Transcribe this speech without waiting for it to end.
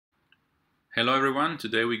Hello everyone,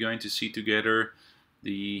 today we're going to see together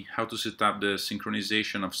how to set up the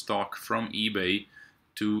synchronization of stock from eBay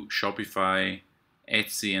to Shopify,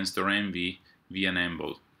 Etsy and Storenvy via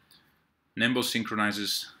Nembol. Nembol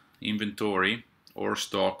synchronizes inventory or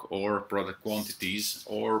stock or product quantities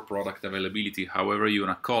or product availability, however you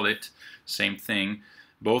want to call it, same thing,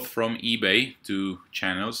 both from eBay to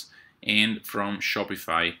channels and from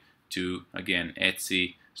Shopify to, again,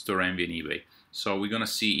 Etsy, Storenvy and eBay. So we're gonna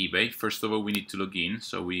see eBay. First of all, we need to log in.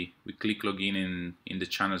 So we click login in the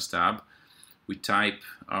channels tab. We type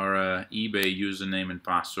our eBay username and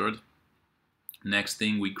password. Next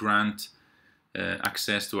thing, we grant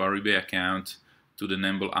access to our eBay account to the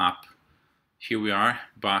Nembol app. Here we are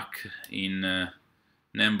back in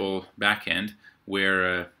Nembol backend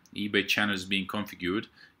where eBay channel is being configured.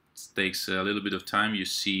 It takes a little bit of time. You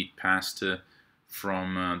see it passed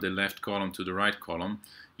from the left column to the right column.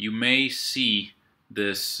 You may see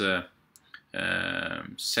this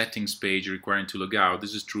settings page requiring to log out.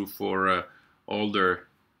 This is true for older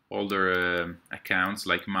accounts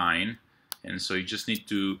like mine, and so you just need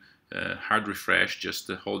to hard refresh. Just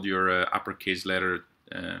hold your uppercase letter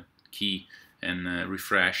key and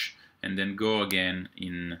refresh, and then go again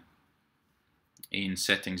in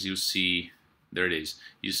settings. You see. There it is.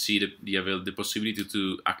 You see the possibility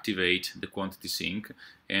to activate the quantity sync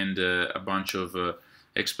and a bunch of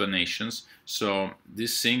explanations. So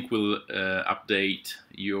this sync will update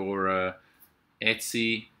your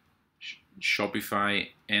Etsy, Shopify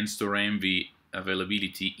and Storenvy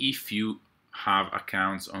availability if you have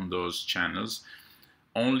accounts on those channels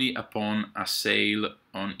only upon a sale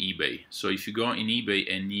on eBay. So if you go in eBay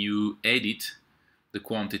and you edit the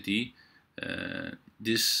quantity,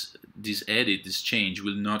 this change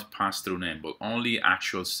will not pass through Nembol, only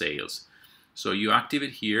actual sales. So you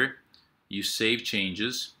activate here, you save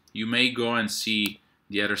changes. You may go and see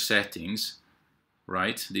the other settings,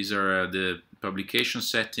 right? These are the publication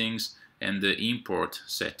settings and the import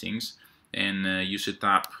settings, and you set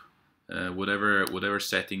up whatever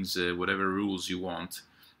settings, whatever rules you want.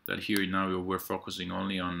 But here now we're focusing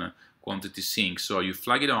only on quantity sync. So you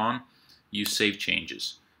flag it on, you save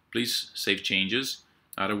changes. Please save changes,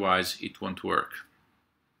 otherwise it won't work.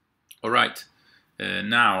 All right,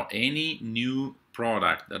 now any new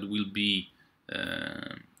product that will be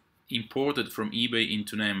imported from eBay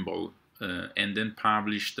into Nembol and then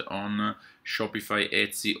published on Shopify,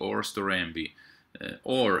 Etsy or Storenvy,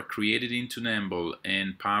 or created into Nembol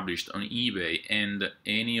and published on eBay and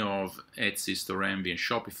any of Etsy, Storenvy and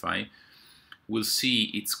Shopify, will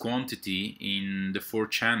see its quantity in the 4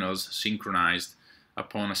 channels synchronized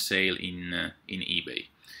upon a sale in eBay.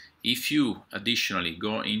 If you additionally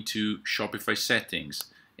go into Shopify settings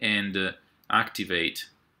and activate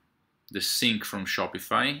the sync from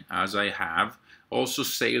Shopify, as I have, also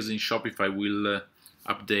sales in Shopify will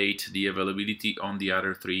update the availability on the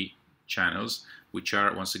other 3 channels, which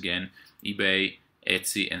are once again eBay,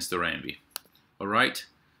 Etsy and Storenvy. Alright,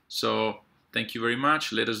 so thank you very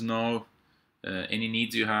much. Let us know any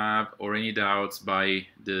needs you have or any doubts by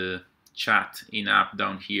the chat in app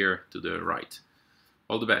down here to the right.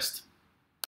 All the best.